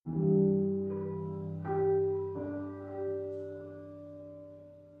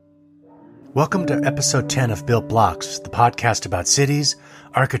Welcome to episode 10 of Built Blocks, the podcast about cities,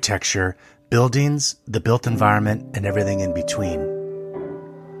 architecture, buildings, the built environment, and everything in between.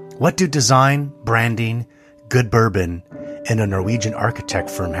 What do design, branding, good bourbon, and a Norwegian architect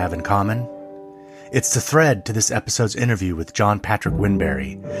firm have in common? It's the thread to this episode's interview with John Patrick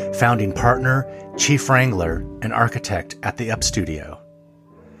Winberry, founding partner, chief wrangler, and architect at the Up Studio.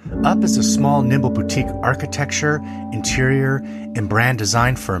 Up is a small, nimble boutique architecture, interior, and brand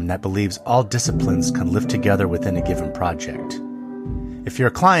design firm that believes all disciplines can live together within a given project. If you're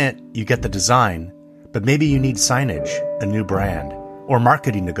a client, you get the design, but maybe you need signage, a new brand, or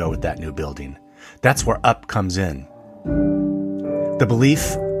marketing to go with that new building. That's where Up comes in. The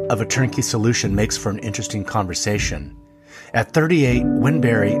belief of a turnkey solution makes for an interesting conversation. At 38,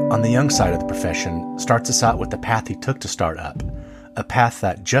 Winberry, on the young side of the profession, starts us out with the path he took to start Up. A path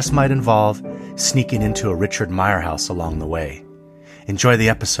that just might involve sneaking into a Richard Meier house along the way. Enjoy the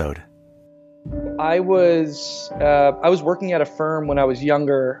episode. I was working at a firm when I was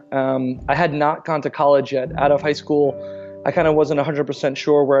younger. I had not gone to college yet. Out of high school, I kind of wasn't 100%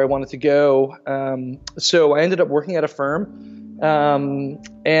 sure where I wanted to go. So I ended up working at a firm.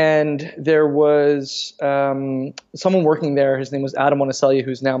 And there was someone working there. His name was Adam Wanacelia,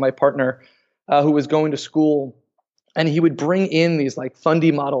 who's now my partner, who was going to school. And he would bring in these like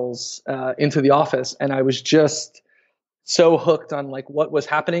fundy models into the office, and I was just so hooked on like what was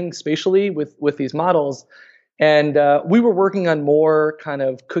happening spatially with these models. And we were working on more kind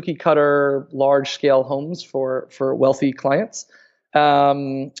of cookie cutter, large scale homes for wealthy clients.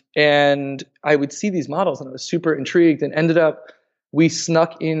 And I would see these models, and I was super intrigued. And ended up we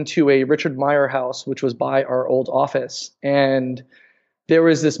snuck into a Richard Meier house, which was by our old office, and there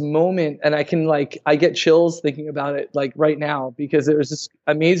was this moment, and I get chills thinking about it like right now, because there was this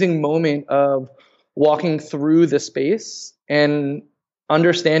amazing moment of walking through the space and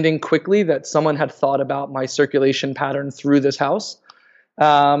understanding quickly that someone had thought about my circulation pattern through this house.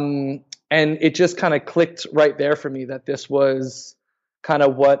 And it just kind of clicked right there for me that this was kind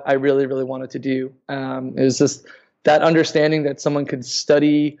of what I really, really wanted to do. It was just that understanding that someone could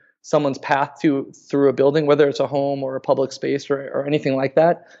study someone's path through a building, whether it's a home or a public space or anything like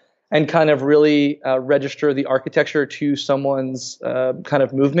that, and kind of really register the architecture to someone's kind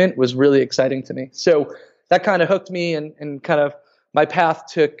of movement was really exciting to me. So that kind of hooked me, and kind of my path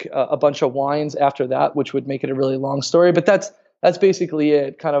took a bunch of winds after that, which would make it a really long story. But that's basically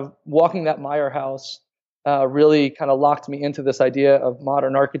it. Kind of walking that Meier house really kind of locked me into this idea of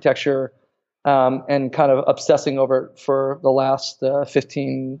modern architecture. And kind of obsessing over it for the last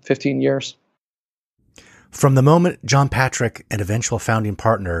 15 years. From the moment John Patrick and eventual founding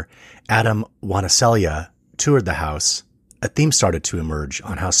partner Adam Wanacelia toured the house, a theme started to emerge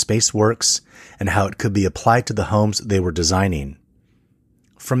on how space works and how it could be applied to the homes they were designing.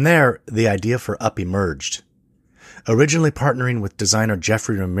 From there, the idea for Up emerged. Originally partnering with designer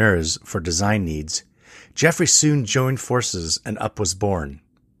Jeffrey Ramirez for design needs, Jeffrey soon joined forces and Up was born.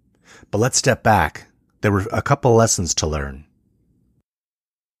 But let's step back. There were a couple lessons to learn.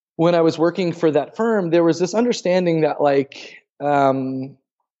 When I was working for that firm, there was this understanding that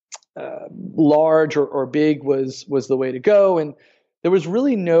large or big was the way to go. And there was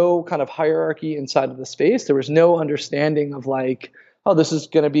really no kind of hierarchy inside of the space. There was no understanding of like, oh, this is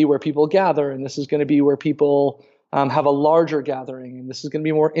going to be where people gather, and this is going to be where people have a larger gathering, and this is going to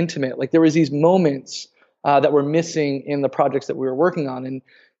be more intimate. Like there was these moments that were missing in the projects that we were working on. And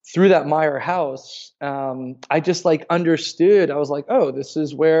through that Meier house, I just like understood. I was like, oh, this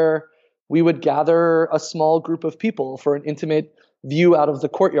is where we would gather a small group of people for an intimate view out of the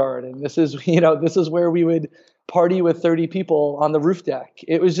courtyard. And this is where we would party with 30 people on the roof deck.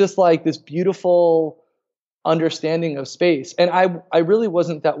 It was just like this beautiful understanding of space. And I really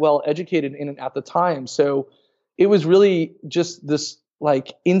wasn't that well educated in it at the time. So it was really just this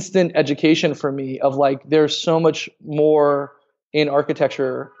like instant education for me of like, there's so much more in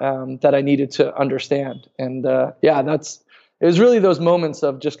architecture that I needed to understand. And it was really those moments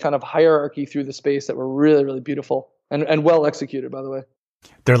of just kind of hierarchy through the space that were really, really beautiful and well executed, by the way.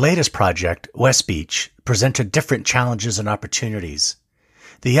 Their latest project, West Beach, presented different challenges and opportunities.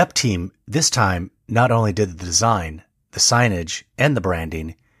 The Up team, this time, not only did the design, the signage, and the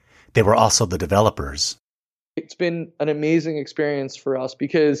branding, they were also the developers. It's been an amazing experience for us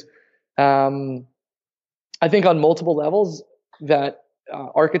because I think on multiple levels, that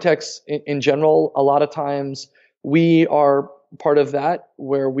architects in general, a lot of times we are part of that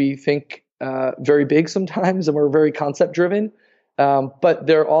where we think very big sometimes, and we're very concept driven. But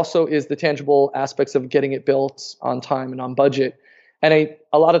there also is the tangible aspects of getting it built on time and on budget. And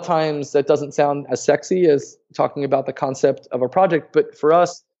a lot of times that doesn't sound as sexy as talking about the concept of a project. But for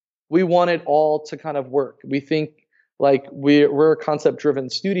us, we want it all to kind of work. We think like we're a concept-driven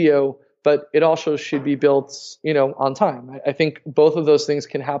studio, but it also should be built, on time. I think both of those things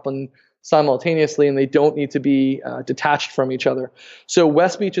can happen simultaneously, and they don't need to be detached from each other. So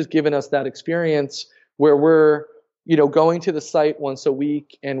West Beach has given us that experience where we're, going to the site once a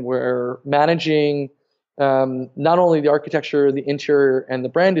week, and we're managing not only the architecture, the interior, and the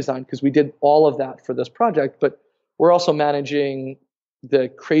brand design, because we did all of that for this project, but we're also managing the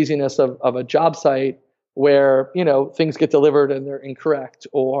craziness of a job site where, things get delivered and they're incorrect,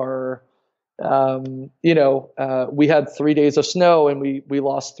 or, we had 3 days of snow and we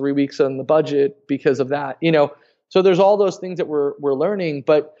lost 3 weeks on the budget because of that, so there's all those things that we're learning.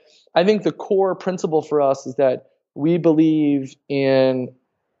 But I think the core principle for us is that we believe in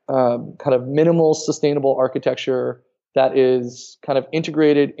kind of minimal sustainable architecture that is kind of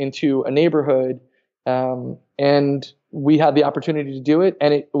integrated into a neighborhood. And we had the opportunity to do it,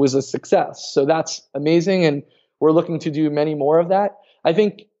 and it was a success. So that's amazing. And we're looking to do many more of that. I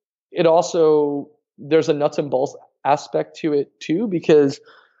think it also, there's a nuts and bolts aspect to it too, because,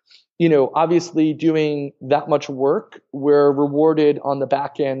 obviously doing that much work, we're rewarded on the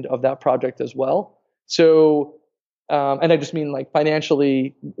back end of that project as well. So, and I just mean like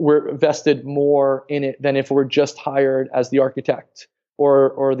financially, we're vested more in it than if we're just hired as the architect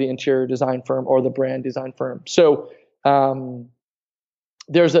or the interior design firm or the brand design firm. So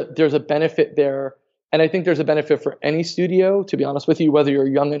there's a benefit there. And I think there's a benefit for any studio, to be honest with you, whether you're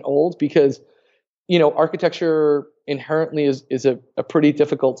young and old, because, architecture inherently is a pretty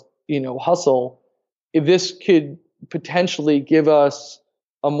difficult, hustle. If this could potentially give us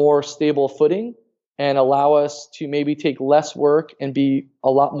a more stable footing and allow us to maybe take less work and be a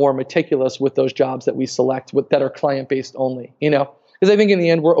lot more meticulous with those jobs that we select that are client-based only, because I think in the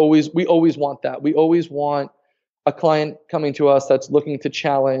end, we always want that. We always want a client coming to us that's looking to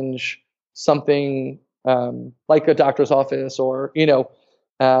challenge something like a doctor's office, or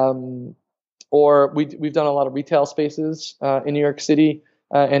or we've done a lot of retail spaces in New York City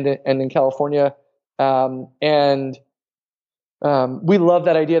and in California, and we love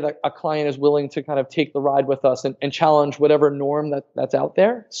that idea that a client is willing to kind of take the ride with us and challenge whatever norm that's out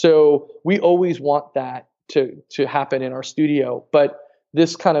there. So we always want that to happen in our studio, but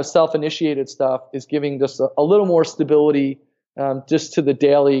this kind of self-initiated stuff is giving us a little more stability just to the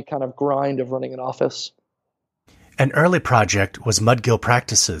daily kind of grind of running an office. An early project was Mudgill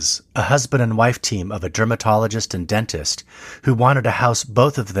Practices, a husband and wife team of a dermatologist and dentist who wanted to house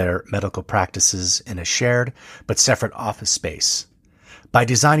both of their medical practices in a shared but separate office space. By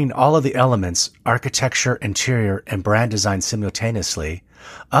designing all of the elements, architecture, interior, and brand design simultaneously,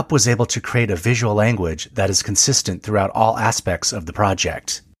 UP was able to create a visual language that is consistent throughout all aspects of the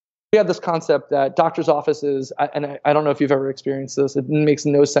project. We have this concept that doctors' offices, and I don't know if you've ever experienced this, it makes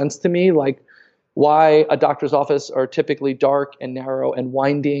no sense to me, like why a doctor's office are typically dark and narrow and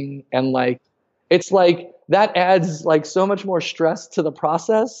winding, and like it's like that adds like so much more stress to the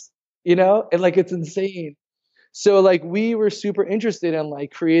process, and like it's insane. So like we were super interested in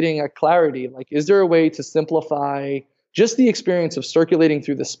like creating a clarity. Like, is there a way to simplify just the experience of circulating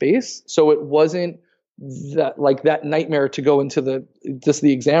through the space so it wasn't that nightmare to go into the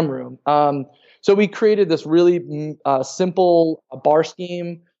exam room? So we created this really simple bar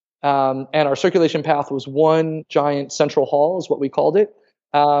scheme, and our circulation path was one giant central hall, is what we called it.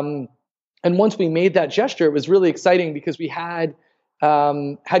 And once we made that gesture, it was really exciting because we had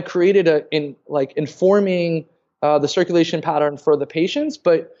created informing the circulation pattern for the patients.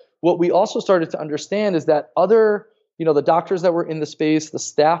 But what we also started to understand is that other, the doctors that were in the space, the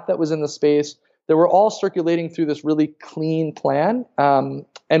staff that was in the space, they were all circulating through this really clean plan.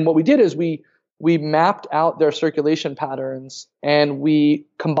 And what we did is we mapped out their circulation patterns and we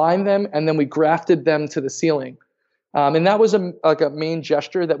combined them, and then we grafted them to the ceiling. And that was a main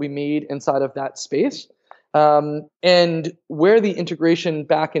gesture that we made inside of that space. And where the integration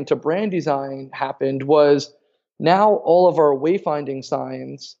back into brand design happened was now all of our wayfinding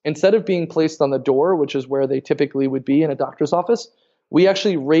signs, instead of being placed on the door, which is where they typically would be in a doctor's office, we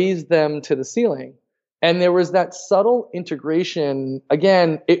actually raised them to the ceiling. And there was that subtle integration.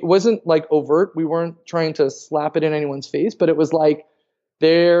 Again, it wasn't like overt. We weren't trying to slap it in anyone's face, but it was like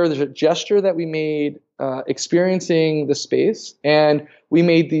there's a gesture that we made experiencing the space. And we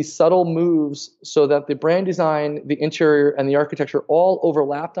made these subtle moves so that the brand design, the interior, and the architecture all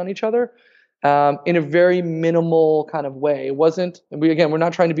overlapped on each other in a very minimal kind of way. It wasn't, we're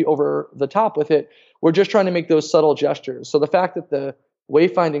not trying to be over the top with it. We're just trying to make those subtle gestures. So the fact that the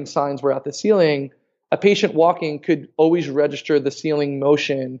wayfinding signs were at the ceiling, a patient walking could always register the ceiling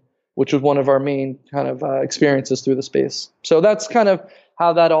motion which was one of our main kind of experiences through the space. So that's kind of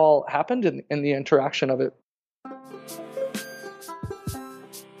how that all happened in the interaction of it.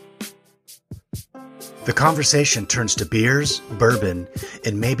 The conversation turns to beers, bourbon,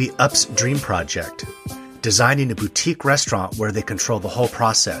 and maybe Up's dream project, designing a boutique restaurant where they control the whole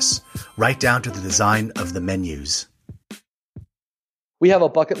process, right down to the design of the menus. We have a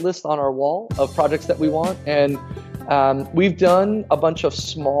bucket list on our wall of projects that we want, and we've done a bunch of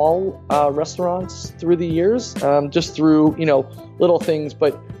small restaurants through the years, just through, little things,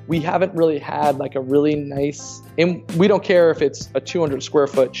 but we haven't really had like a really nice, and we don't care if it's a 200 square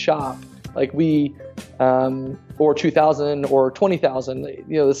foot shop, like or 2,000 or 20,000.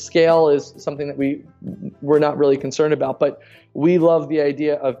 The scale is something that we're not really concerned about, but we love the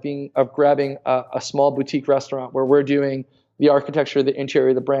idea of grabbing a small boutique restaurant where we're doing the architecture, the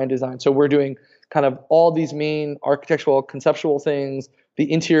interior, the brand design. So we're doing kind of all these main architectural, conceptual things.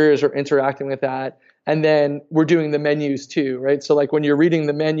 The interiors are interacting with that. And then we're doing the menus too, right? So like when you're reading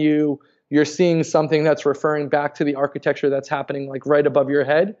the menu, you're seeing something that's referring back to the architecture that's happening like right above your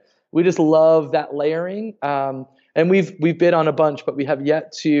head. We just love that layering. And we've bid on a bunch, but we have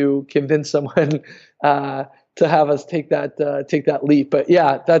yet to convince someone to have us take that leap. But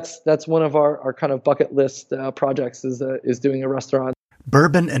yeah, that's one of our kind of bucket list projects is doing a restaurant.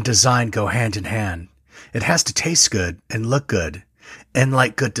 Bourbon and design go hand in hand. It has to taste good and look good. And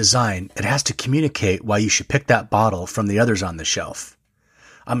like good design, it has to communicate why you should pick that bottle from the others on the shelf.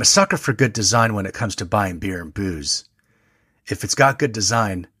 I'm a sucker for good design when it comes to buying beer and booze. If it's got good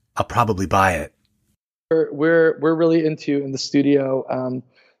design, I'll probably buy it. We're really into in the studio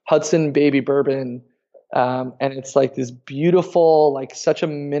Hudson Baby Bourbon, and it's like this beautiful, like such a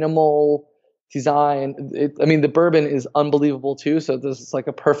minimal design. The bourbon is unbelievable too. So there's like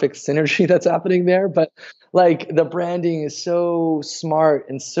a perfect synergy that's happening there. But like the branding is so smart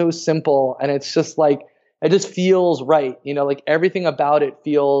and so simple, and it's just like it just feels right. Like everything about it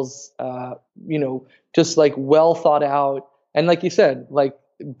feels, just like well thought out. And like you said, like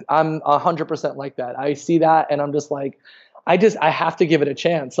I'm 100% like that. I see that and I'm just like, I have to give it a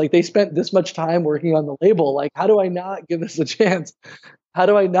chance. Like they spent this much time working on the label. Like, how do I not give this a chance? How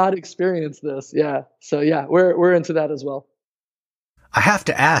do I not experience this? Yeah. So yeah, we're into that as well. I have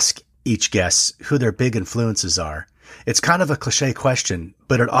to ask each guest who their big influences are. It's kind of a cliche question,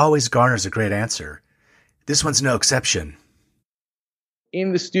 but it always garners a great answer. This one's no exception.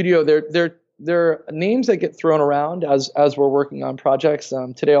 In the studio, there are names that get thrown around as we're working on projects.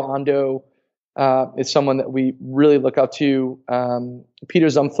 Tadeo Ando is someone that we really look up to. Peter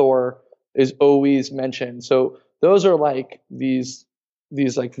Zumthor is always mentioned. So those are like these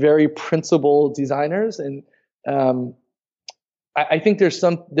like very principled designers, and I think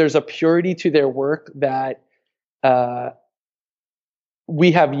there's a purity to their work that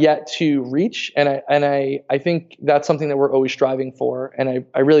we have yet to reach, and I think that's something that we're always striving for. And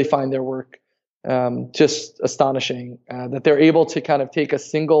I really find their work just astonishing, that they're able to kind of take a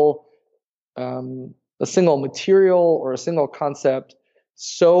single material or a single concept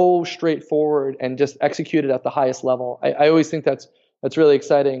so straightforward and just execute it at the highest level. I always think that's really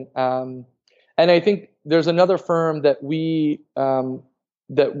exciting. And I think there's another firm that we're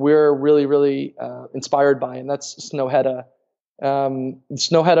really, really inspired by, and that's Snøhetta.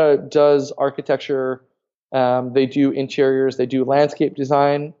 Snøhetta does architecture. They do interiors, they do landscape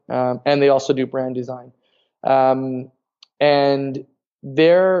design, and they also do brand design. And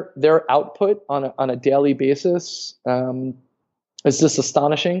their output on a daily basis is just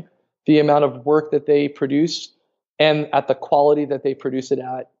astonishing. The amount of work that they produce and at the quality that they produce it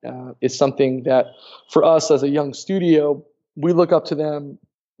at is something that, for us as a young studio, we look up to them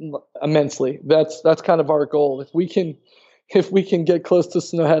immensely. That's kind of our goal. If we can get close to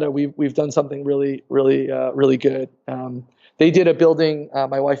Snøhetta, we've done something really, really, really good. They did a building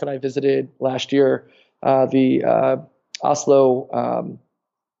my wife and I visited last year, the Oslo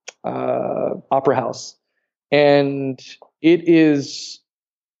Opera House, and it is.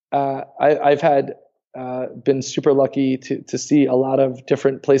 I've had been super lucky to see a lot of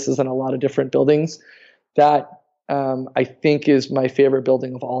different places and a lot of different buildings. That I think is my favorite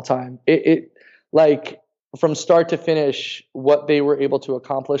building of all time. It like. From start to finish, what they were able to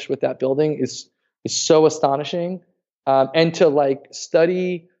accomplish with that building is so astonishing. And to like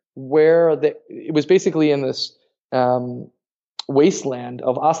study where it was basically in this wasteland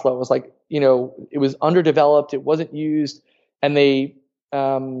of Oslo. It was like, it was underdeveloped, it wasn't used, and they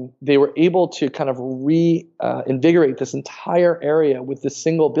were able to kind of reinvigorate this entire area with this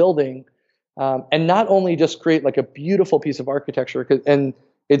single building, and not only just create like a beautiful piece of architecture, and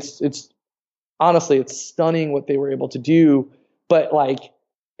it's honestly, it's stunning what they were able to do, but like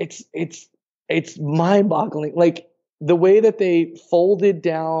it's mind-boggling. Like the way that they folded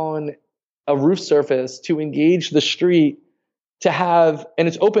down a roof surface to engage the street to have, and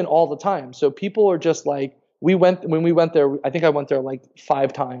it's open all the time. So people are just like, when we went there, I think I went there like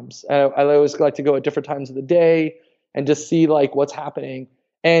 5 times. I always like to go at different times of the day and just see like what's happening.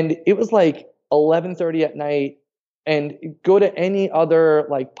 And it was like 11:30 at night, and go to any other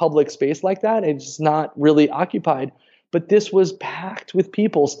like public space like that, it's not really occupied. But this was packed with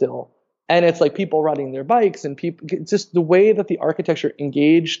people still. And it's like people riding their bikes, and people, just the way that the architecture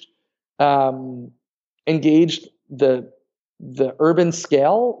engaged the urban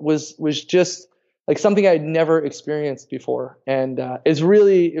scale was just like something I had never experienced before. And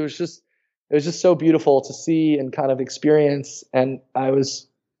it was just so beautiful to see and kind of experience. And I was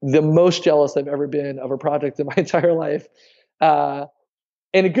the most jealous I've ever been of a project in my entire life,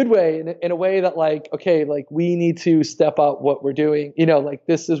 in a good way, in a way that like, okay, like we need to step up what we're doing, like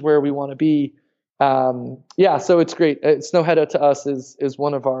this is where we want to be. So it's great. Snowhead to us is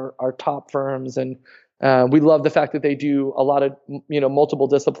one of our top firms, and we love the fact that they do a lot of multiple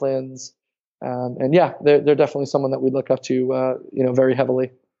disciplines, and they're definitely someone that we look up to very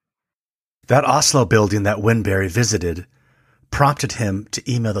heavily. That Oslo building that Winberry visited prompted him to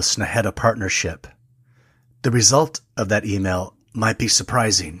email the Snøhetta partnership. The result of that email might be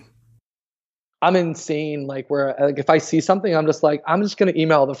surprising. I'm insane. Like if I see something, I'm just going to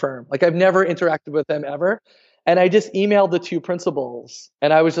email the firm. Like I've never interacted with them ever. And I just emailed the 2 principals,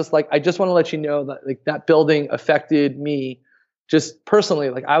 and I was just like, I just want to let you know that like that building affected me just personally.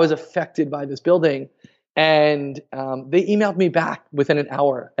 Like I was affected by this building, and they emailed me back within an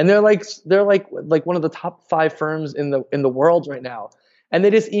hour, and they're like one of the top 5 firms in the world right now. And they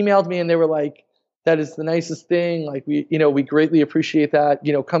just emailed me, and they were like, that is the nicest thing. Like we greatly appreciate that.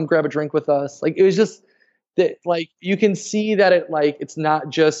 Come grab a drink with us. Like it was just that, like you can see that it's not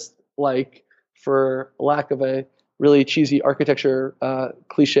just like, for lack of a really cheesy architecture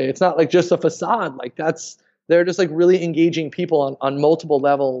cliche, it's not like just a facade. Like they're just like really engaging people on multiple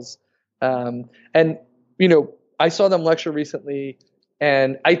levels. And I saw them lecture recently,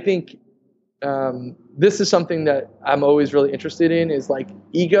 and I think this is something that I'm always really interested in, is like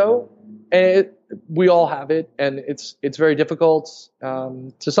ego. And we all have it, and it's very difficult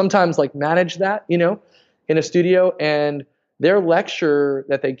to sometimes like manage that, in a studio. And their lecture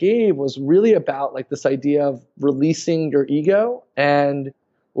that they gave was really about like this idea of releasing your ego and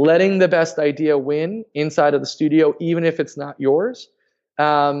letting the best idea win inside of the studio, even if it's not yours.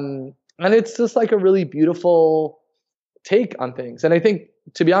 And it's just like a really beautiful take on things. And I think,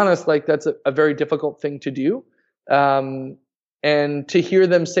 to be honest, like that's a very difficult thing to do. And to hear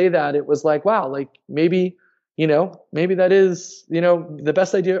them say that, it was like, wow, like maybe that is, the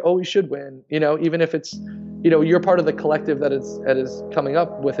best idea always should win, even if it's, you're part of the collective that is coming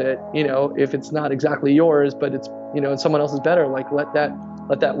up with it, if it's not exactly yours, but it's, and someone else is better, like let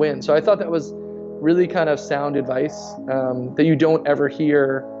that win. So I thought that was really kind of sound advice, that you don't ever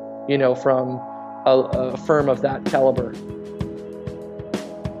hear, from a firm of that caliber.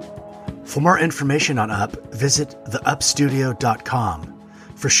 For more information on UP, visit theupstudio.com.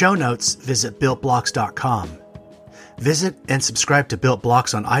 For show notes, visit builtblocks.com. Visit and subscribe to Built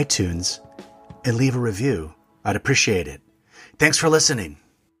Blocks on iTunes and leave a review. I'd appreciate it. Thanks for listening.